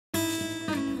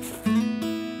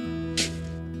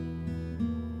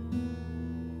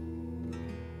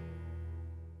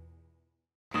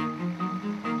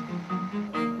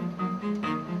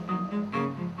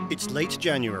It's late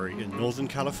January in Northern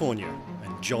California,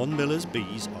 and John Miller's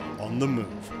bees are on the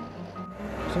move.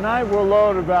 Tonight we'll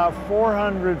load about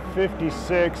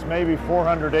 456, maybe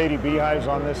 480 beehives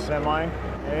on this semi.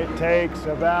 It takes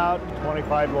about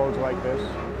 25 loads like this.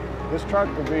 This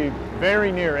truck will be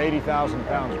very near 80,000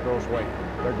 pounds gross weight.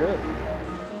 They're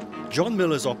good. John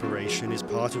Miller's operation is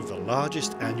part of the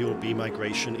largest annual bee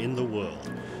migration in the world,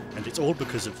 and it's all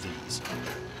because of these.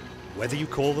 Whether you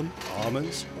call them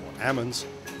almonds or almonds,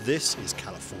 this is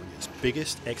California's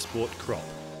biggest export crop,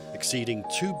 exceeding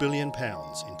 2 billion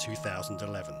pounds in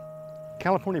 2011.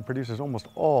 California produces almost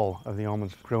all of the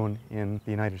almonds grown in the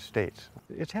United States.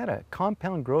 It's had a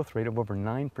compound growth rate of over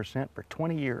 9% for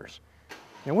 20 years.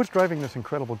 And what's driving this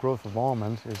incredible growth of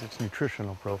almonds is its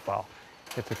nutritional profile.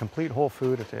 It's a complete whole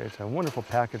food, it's a wonderful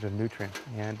package of nutrients,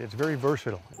 and it's very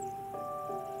versatile.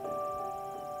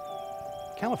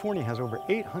 California has over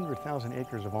 800,000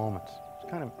 acres of almonds. It's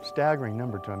kind of a staggering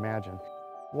number to imagine.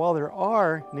 While there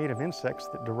are native insects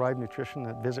that derive nutrition,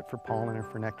 that visit for pollen and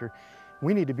for nectar,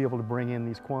 we need to be able to bring in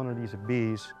these quantities of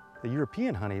bees, the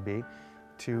European honeybee,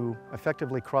 to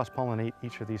effectively cross-pollinate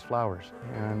each of these flowers.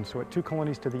 And so at 2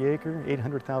 colonies to the acre,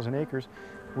 800,000 acres,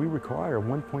 we require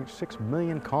 1.6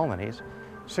 million colonies,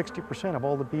 60% of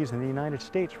all the bees in the United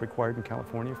States required in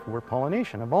California for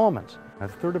pollination of almonds. A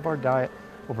third of our diet,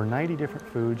 over 90 different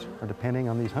foods, are depending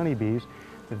on these honeybees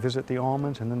that visit the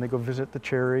almonds, and then they go visit the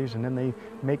cherries, and then they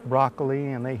make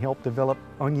broccoli, and they help develop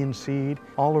onion seed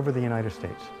all over the United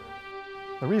States.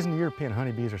 The reason the European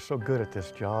honeybees are so good at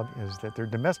this job is that they're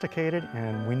domesticated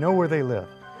and we know where they live.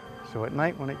 So at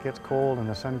night when it gets cold and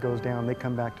the sun goes down, they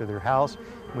come back to their house,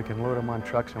 we can load them on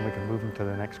trucks and we can move them to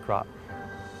the next crop.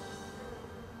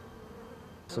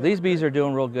 So these bees are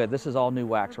doing real good. This is all new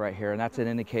wax right here, and that's an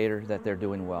indicator that they're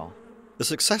doing well. A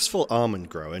successful almond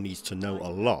grower needs to know a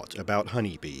lot about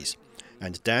honeybees,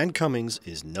 and Dan Cummings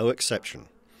is no exception.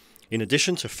 In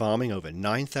addition to farming over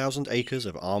 9,000 acres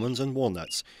of almonds and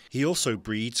walnuts, he also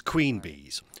breeds queen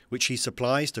bees, which he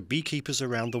supplies to beekeepers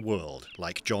around the world,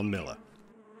 like John Miller.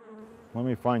 Let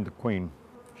me find the queen.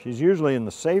 She's usually in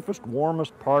the safest,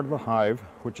 warmest part of the hive,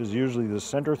 which is usually the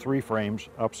center 3 frames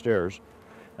upstairs,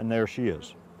 and there she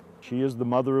is. She is the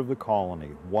mother of the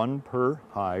colony, 1 per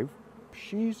hive.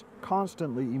 She's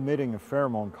constantly emitting a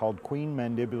pheromone called queen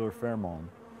mandibular pheromone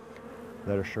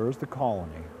that assures the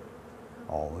colony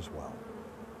all is well.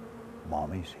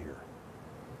 Mommy's here.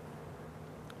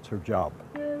 It's her job.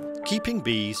 Keeping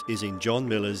bees is in John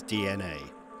Miller's DNA.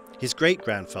 His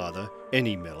great-grandfather,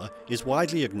 Ennie Miller, is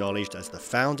widely acknowledged as the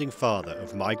founding father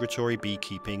of migratory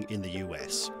beekeeping in the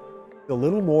US. A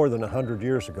little more than 100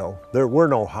 years ago, there were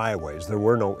no highways, there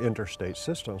were no interstate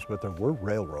systems, but there were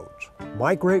railroads.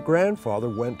 My great-grandfather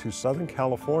went to Southern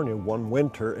California one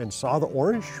winter and saw the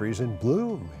orange trees in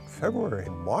bloom in February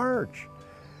and March.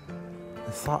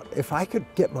 I thought, if I could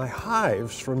get my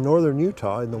hives from northern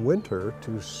Utah in the winter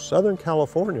to Southern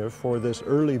California for this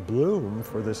early bloom,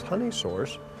 for this honey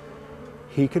source,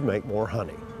 he could make more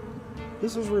honey.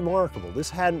 This is remarkable. This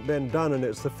hadn't been done, and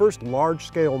it's the first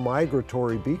large-scale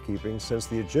migratory beekeeping since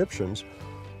the Egyptians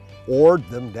oared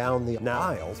them down the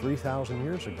Nile 3,000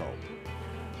 years ago.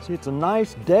 See, it's a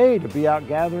nice day to be out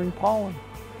gathering pollen.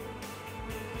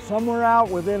 Somewhere out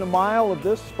within a mile of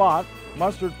this spot,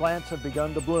 mustard plants have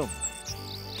begun to bloom.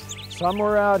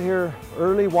 Somewhere out here,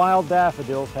 early wild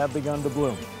daffodils have begun to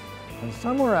bloom. And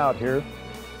somewhere out here,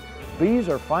 bees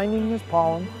are finding this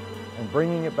pollen and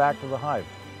bringing it back to the hive.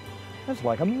 That's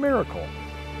like a miracle.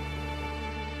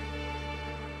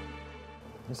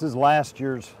 This is last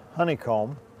year's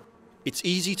honeycomb. It's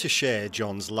easy to share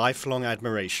John's lifelong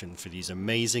admiration for these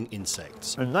amazing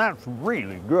insects. And that's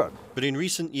really good. But in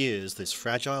recent years, this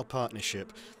fragile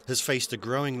partnership has faced a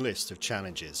growing list of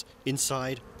challenges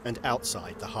inside and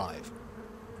outside the hive.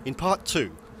 In part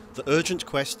 2, the urgent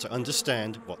quest to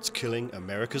understand what's killing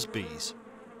America's bees.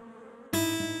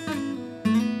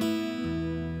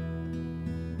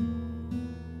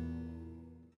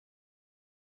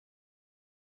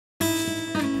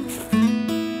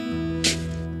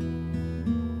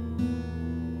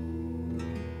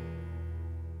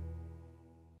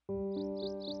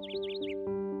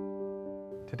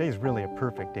 Today's really a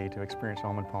perfect day to experience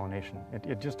almond pollination.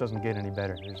 It just doesn't get any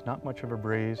better. There's not much of a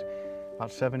breeze,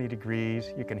 about 70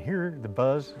 degrees. You can hear the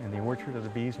buzz in the orchard of the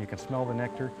bees, and you can smell the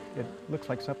nectar. It looks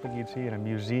like something you'd see in a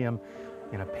museum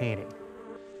in a painting.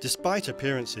 Despite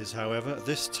appearances, however,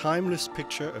 this timeless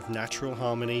picture of natural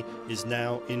harmony is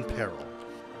now in peril.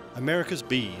 America's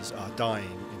bees are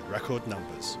dying in record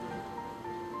numbers.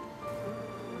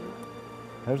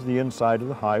 There's the inside of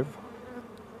the hive.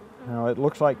 Now it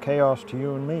looks like chaos to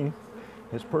you and me.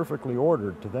 It's perfectly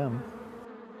ordered to them.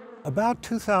 About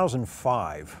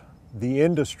 2005, the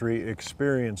industry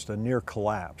experienced a near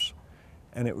collapse,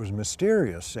 and it was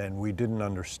mysterious and we didn't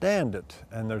understand it,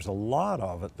 and there's a lot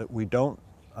of it that we don't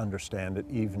understand it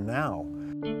even now.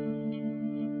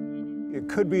 It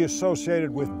could be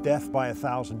associated with death by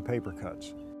 1,000 paper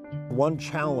cuts. One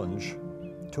challenge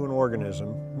to an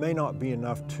organism may not be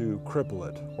enough to cripple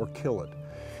it or kill it.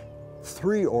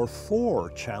 3 or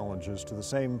 4 challenges to the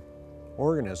same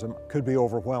organism could be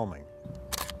overwhelming.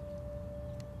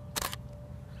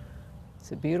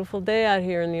 It's a beautiful day out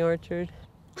here in the orchard.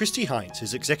 Christy Heinz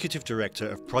is Executive Director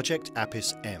of Project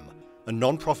Apis M, a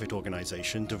non-profit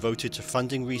organization devoted to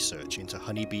funding research into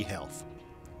honeybee health.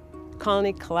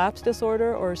 Colony collapse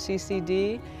disorder, or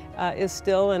CCD, is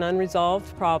still an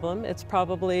unresolved problem. It's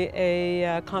probably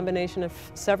a combination of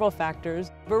several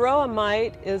factors. Varroa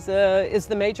mite is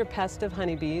the major pest of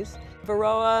honeybees.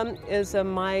 Varroa is a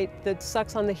mite that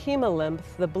sucks on the hemolymph,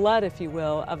 the blood, if you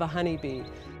will, of a honeybee.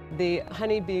 The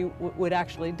honeybee would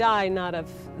actually die not of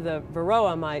the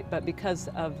Varroa mite, but because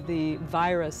of the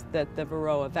virus that the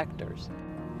Varroa vectors.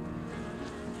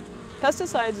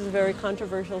 Pesticides is a very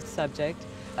controversial subject.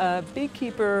 A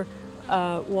beekeeper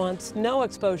wants no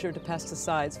exposure to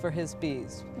pesticides for his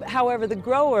bees. However, the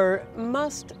grower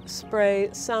must spray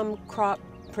some crop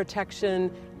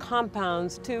protection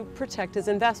compounds to protect his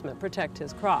investment, protect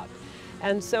his crop.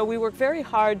 And so we work very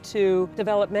hard to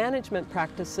develop management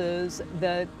practices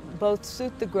that both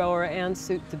suit the grower and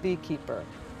suit the beekeeper.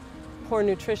 Poor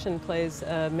nutrition plays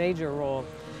a major role.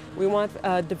 We want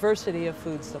diversity of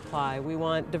food supply. We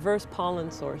want diverse pollen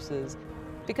sources.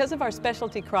 Because of our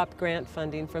specialty crop grant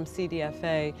funding from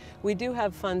CDFA, we do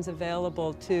have funds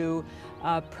available to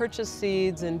purchase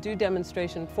seeds and do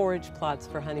demonstration forage plots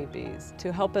for honeybees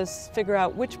to help us figure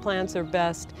out which plants are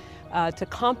best to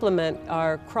complement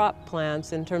our crop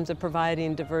plants in terms of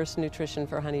providing diverse nutrition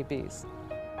for honeybees.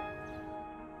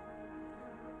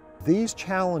 These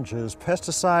challenges,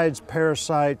 pesticides,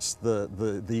 parasites,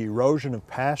 the erosion of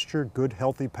pasture, good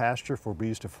healthy pasture for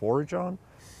bees to forage on,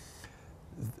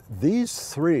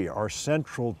 these 3 are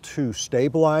central to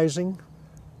stabilizing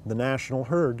the national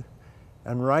herd,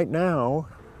 and right now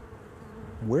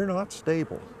we're not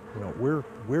stable. You know,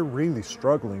 we're really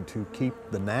struggling to keep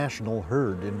the national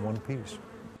herd in one piece.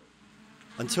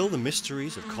 Until the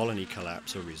mysteries of colony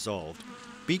collapse are resolved,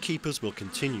 beekeepers will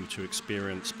continue to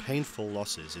experience painful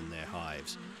losses in their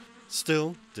hives.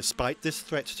 Still, despite this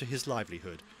threat to his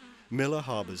livelihood, Miller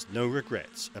harbors no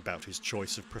regrets about his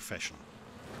choice of profession.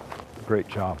 Great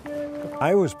job.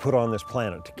 I was put on this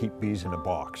planet to keep bees in a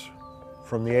box.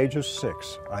 From the age of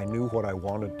 6, I knew what I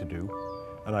wanted to do,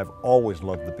 and I've always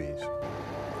loved the bees.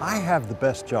 I have the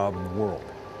best job in the world.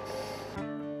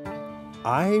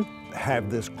 I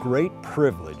have this great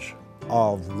privilege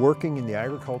of working in the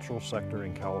agricultural sector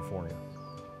in California.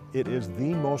 It is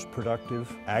the most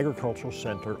productive agricultural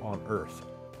center on earth.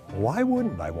 Why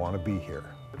wouldn't I want to be here?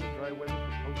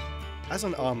 As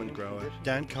an almond grower,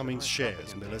 Dan Cummings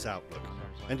shares Miller's outlook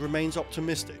and remains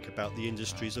optimistic about the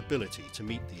industry's ability to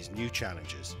meet these new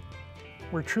challenges.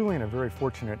 We're truly in a very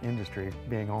fortunate industry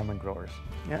being almond growers.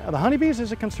 Yeah, the honeybees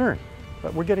is a concern,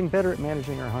 but we're getting better at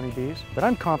managing our honeybees. But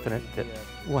I'm confident that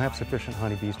we'll have sufficient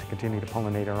honeybees to continue to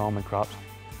pollinate our almond crops.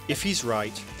 If he's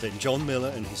right, then John Miller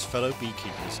and his fellow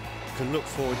beekeepers can look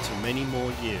forward to many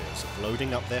more years of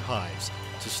loading up their hives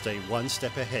to stay one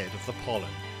step ahead of the pollen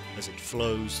as it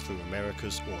flows through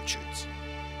America's orchards.